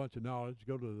 just get a bunch of knowledge,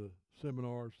 go to the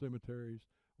seminars, cemeteries,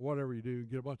 whatever you do,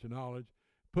 get a bunch of knowledge,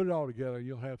 put it all together, and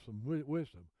you'll have some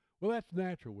wisdom. Well, that's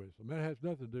natural wisdom. That has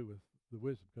nothing to do with the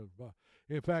wisdom that comes from God.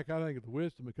 In fact, I think the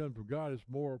wisdom that comes from God is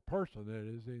more a person than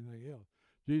it is anything else.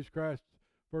 Jesus Christ,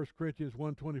 1 Corinthians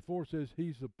 1:24 says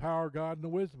he's the power of God and the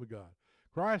wisdom of God.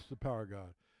 Christ is the power of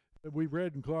God. We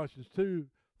read in Colossians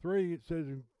 2:3, it says,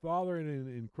 Father and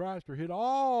in Christ are hid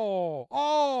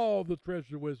all the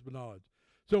treasure of wisdom and knowledge.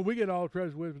 So we get all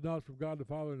treasure of wisdom and knowledge from God the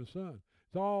Father and the Son.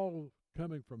 It's all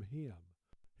coming from him.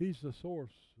 He's the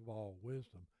source of all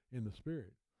wisdom in the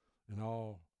Spirit and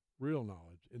all real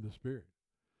knowledge in the Spirit.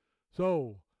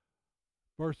 So,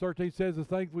 verse 13 says, the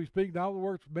things we speak, not the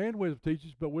works man wisdom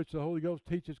teaches, but which the Holy Ghost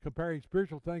teaches, comparing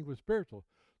spiritual things with spiritual.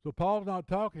 So Paul's not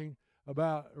talking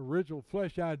about original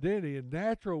flesh identity and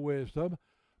natural wisdom,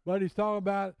 but he's talking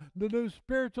about the new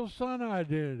spiritual son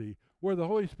identity, where the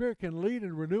Holy Spirit can lead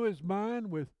and renew his mind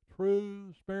with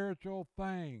true spiritual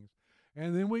things.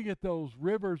 And then we get those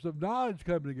rivers of knowledge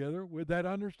coming together with that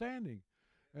understanding.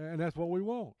 And that's what we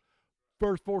want.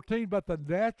 Verse 14, but the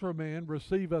natural man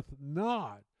receiveth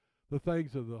not the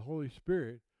things of the Holy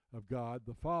Spirit of God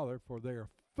the Father, for they are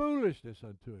foolishness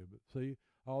unto him. But see,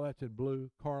 all that's in blue,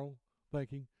 carnal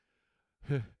thinking.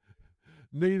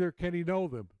 Neither can he know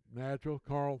them. Natural,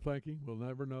 carnal thinking, we'll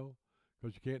never know,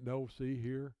 because you can't know, see,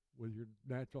 hear with your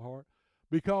natural heart,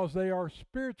 because they are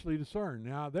spiritually discerned.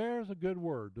 Now, there's a good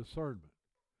word, discernment.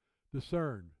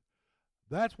 Discerned.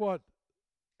 That's what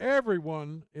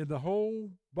everyone in the whole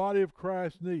body of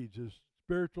Christ needs, is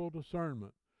spiritual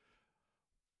discernment.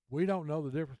 We don't know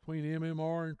the difference between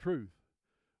MMR and truth.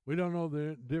 We don't know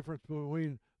the difference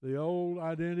between the old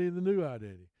identity and the new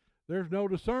identity. There's no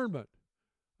discernment.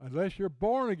 Unless you're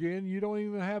born again, you don't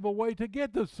even have a way to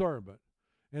get discernment.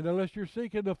 And unless you're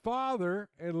seeking the Father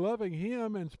and loving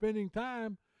him and spending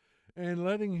time and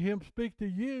letting him speak to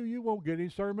you, you won't get any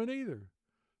sermon either.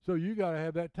 So you got to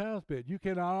have that time spent. You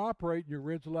cannot operate in your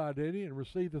original identity and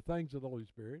receive the things of the Holy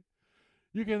Spirit.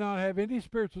 You cannot have any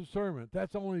spiritual discernment.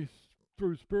 That's only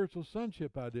through spiritual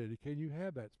sonship identity can you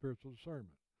have that spiritual discernment.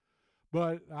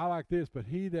 But I like this, but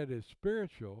he that is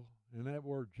spiritual, and that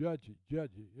word judges,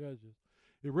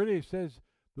 it really says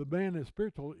the man that is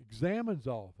spiritual examines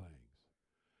all things.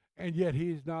 And yet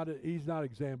he's not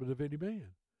examined of any man.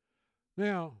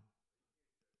 Now,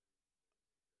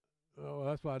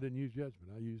 that's why I didn't use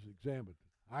judgment. I used examined.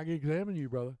 I can examine you,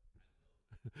 brother.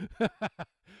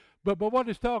 But what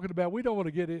it's talking about, we don't want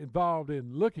to get involved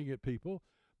in looking at people.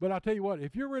 But I'll tell you what,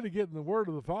 if you're really getting the word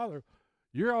of the Father,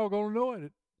 you're all going to know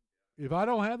it. If I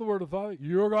don't have the word of the Father,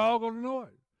 you're all going to know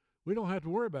it. We don't have to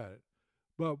worry about it.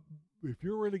 But if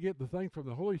you're really getting the things from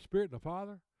the Holy Spirit and the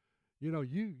Father, you know,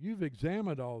 you've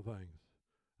examined all things.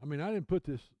 I mean, I didn't put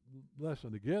this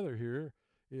lesson together here.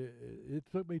 It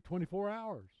took me 24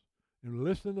 hours. And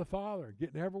listening to the Father,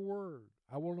 getting every word.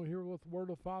 I want to hear what the word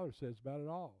of the Father says about it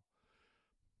all.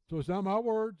 So it's not my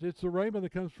words. It's the rhema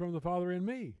that comes from the Father in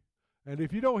me. And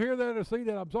if you don't hear that or see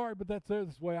that, I'm sorry, but that's the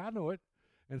way I know it.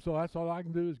 And so that's all I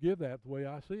can do is give that the way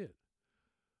I see it.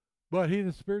 But he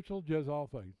that's spiritual judges all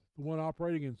things. The one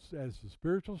operating as the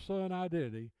spiritual son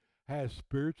identity has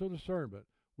spiritual discernment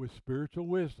with spiritual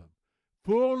wisdom,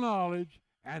 full knowledge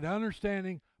and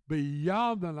understanding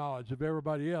beyond the knowledge of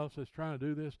everybody else that's trying to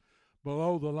do this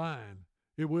below the line.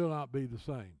 It will not be the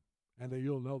same, and then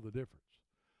you'll know the difference.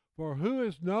 For who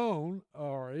is known,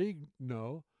 or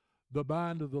know, the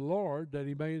mind of the Lord, that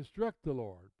he may instruct the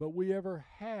Lord? But we ever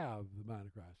have the mind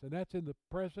of Christ. And that's in the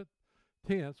present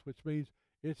tense, which means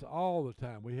it's all the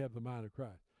time we have the mind of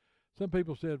Christ. Some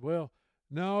people said, well,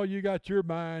 no, you got your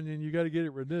mind and you got to get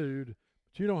it renewed.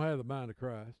 But you don't have the mind of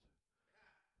Christ.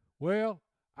 Well,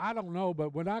 I don't know,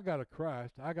 but when I got a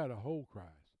Christ, I got a whole Christ.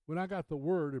 When I got the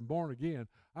Word and born again,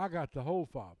 I got the whole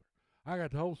Father. I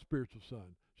got the whole spiritual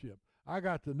sonship. I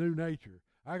got the new nature.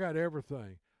 I got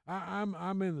everything.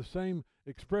 I'm in the same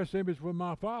express image with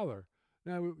my Father.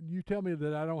 Now, you tell me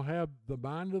that I don't have the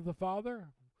mind of the Father,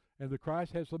 and the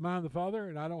Christ has the mind of the Father,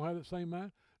 and I don't have the same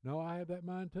mind? No, I have that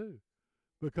mind too.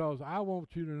 Because I want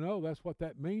you to know that's what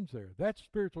that means there. That's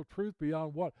spiritual truth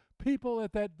beyond what people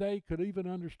at that day could even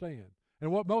understand,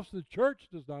 and what most of the church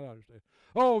does not understand.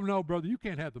 Oh, no, brother, you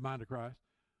can't have the mind of Christ.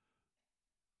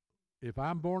 If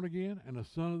I'm born again and a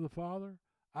son of the Father,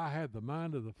 I have the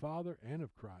mind of the Father and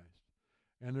of Christ.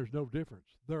 And there's no difference.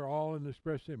 They're all in the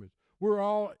express image. We're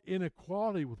all in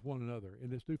equality with one another in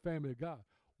this new family of God.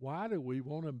 Why do we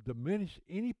want to diminish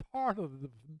any part of the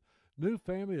new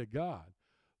family of God?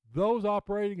 Those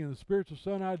operating in the spiritual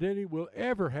son identity will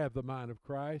ever have the mind of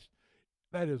Christ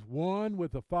that is one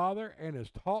with the Father and is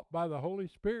taught by the Holy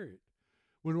Spirit.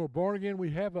 When we're born again,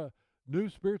 we have a new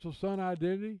spiritual son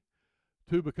identity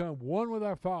to become one with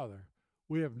our Father.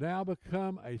 We have now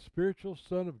become a spiritual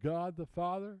son of God the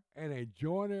Father and a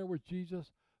joint heir with Jesus,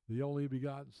 the only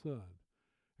begotten Son.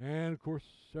 And, of course,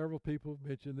 several people have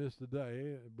mentioned this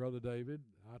today. Brother David,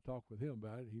 I talked with him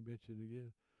about it. He mentioned it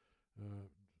again.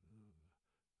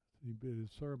 He did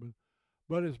his sermon.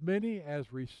 But as many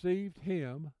as received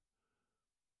him,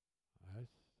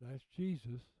 that's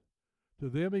Jesus, to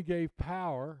them he gave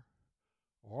power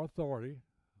or authority,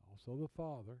 also the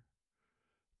Father,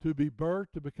 to be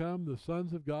birthed to become the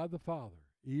sons of God the Father,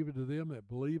 even to them that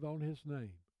believe on his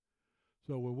name.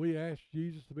 So when we ask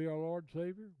Jesus to be our Lord and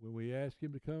Savior, when we ask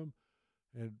him to come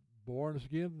and born us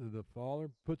again, the Father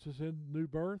puts us in new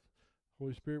birth,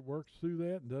 Holy Spirit works through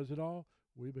that and does it all,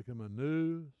 we become a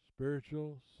new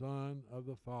spiritual son of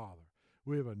the Father.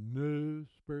 We have a new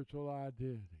spiritual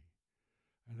identity.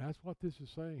 And that's what this is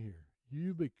saying here.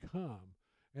 You become,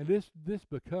 and this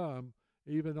become,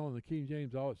 even on the King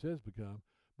James, all it says become,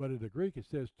 but in the Greek it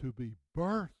says to be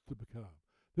birthed to become.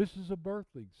 This is a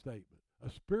birthing statement, a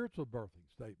spiritual birthing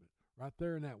statement, right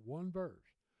there in that one verse.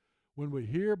 When we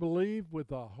hear, believe with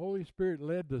the Holy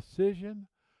Spirit-led decision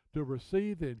to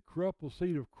receive the incorruptible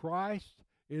seed of Christ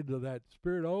into that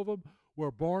spirit ovum,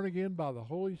 we're born again by the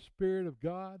Holy Spirit of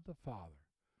God the Father.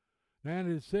 And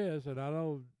it says, and I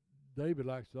know David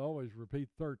likes to always repeat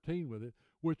 13 with it,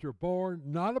 which are born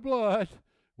not of blood,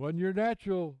 wasn't your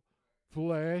natural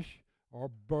flesh, or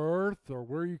birth, or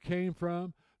where you came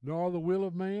from, nor the will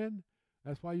of man.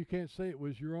 That's why you can't say it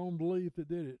was your own belief that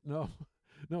did it. No,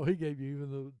 no, he gave you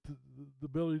even the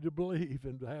ability to believe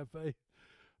and to have faith.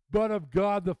 But of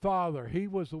God the Father. He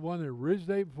was the one that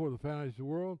originated before the foundation of the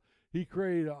world. He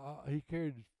created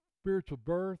spiritual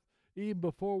birth. Even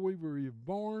before we were even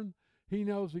born, he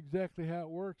knows exactly how it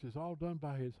works. It's all done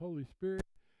by his Holy Spirit.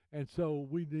 And so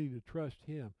we need to trust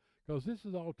him. Because this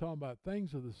is all talking about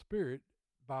things of the Spirit,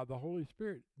 by the Holy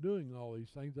Spirit doing all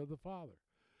these things of the Father.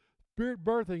 Spirit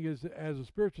birthing is as a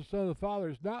spiritual son of the Father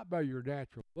is not by your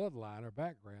natural bloodline or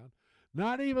background,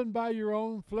 not even by your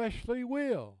own fleshly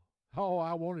will. Oh,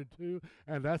 I wanted to,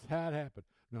 and that's how it happened.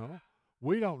 No,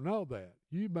 we don't know that.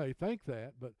 You may think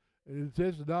that, but it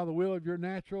says it's not the will of your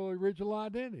natural original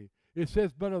identity. It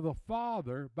says, but of the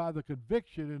Father by the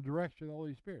conviction and direction of the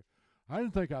Holy Spirit. I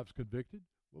didn't think I was convicted.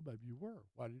 Well, maybe you were.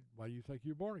 Why do you think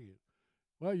you were born again?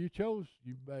 Well, you chose,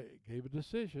 you gave a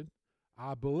decision.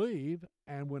 I believe,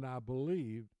 and when I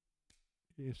believed,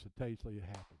 instantaneously it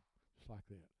happened. Just like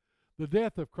that. The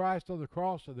death of Christ on the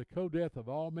cross and the co-death of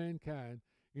all mankind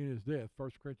in his death, 1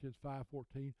 Corinthians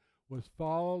 5:14, was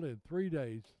followed in 3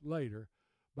 days later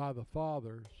by the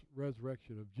Father's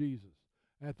resurrection of Jesus.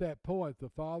 At that point, the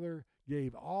Father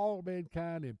gave all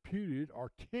mankind imputed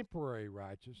or temporary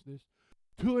righteousness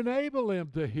to enable them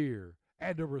to hear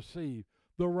and to receive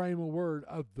the rhema word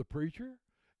of the preacher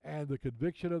and the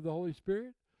conviction of the Holy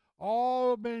Spirit.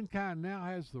 All mankind now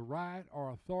has the right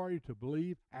or authority to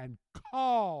believe and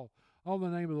call on the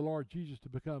name of the Lord Jesus to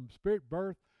become spirit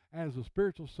birth as a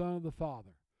spiritual son of the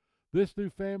Father. This new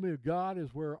family of God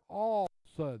is where all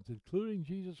sons, including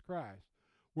Jesus Christ,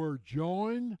 were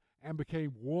joined and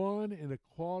became one in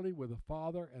equality with the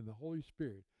Father and the Holy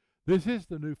Spirit. This is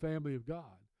the new family of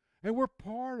God, and we're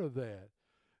part of that.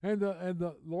 And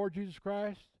the Lord Jesus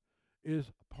Christ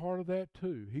is part of that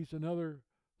too. He's another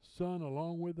son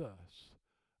along with us,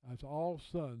 as all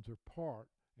sons are part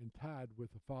and tied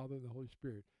with the Father and the Holy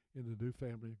Spirit in the new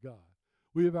family of God.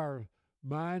 We have our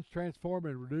minds transformed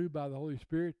and renewed by the Holy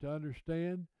Spirit to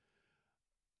understand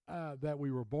that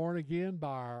we were born again by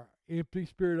our empty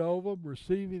spirit ovum,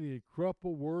 receiving the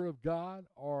incorruptible Word of God,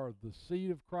 or the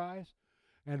seed of Christ,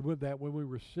 And with that, when we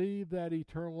receive that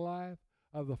eternal life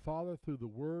of the Father through the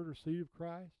Word or seed of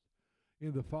Christ,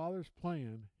 in the Father's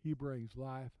plan, He brings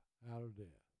life out of death.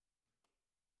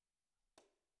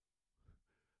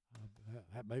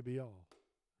 That may be all.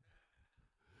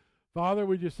 Father,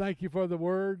 we just thank you for the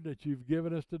word that you've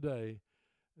given us today.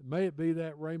 May it be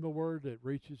that rhema word that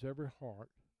reaches every heart,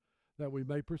 that we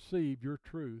may perceive your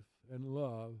truth and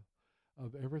love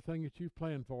of everything that you've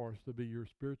planned for us to be your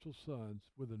spiritual sons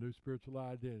with a new spiritual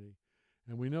identity.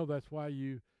 And we know that's why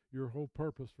your whole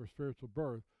purpose for spiritual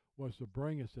birth was to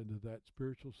bring us into that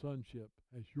spiritual sonship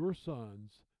as your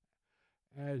sons,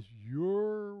 as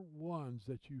your ones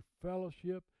that you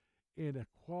fellowship in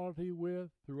equality with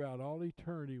throughout all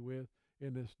eternity with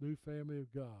in this new family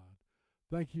of God.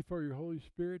 Thank you for your Holy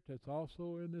Spirit that's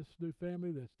also in this new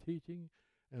family that's teaching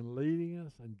and leading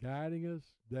us and guiding us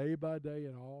day by day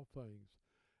in all things.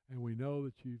 And we know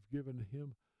that you've given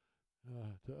him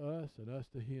to us and us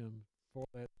to him for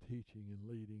that teaching and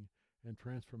leading and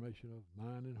transformation of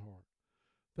mind and heart.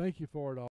 Thank you for it all.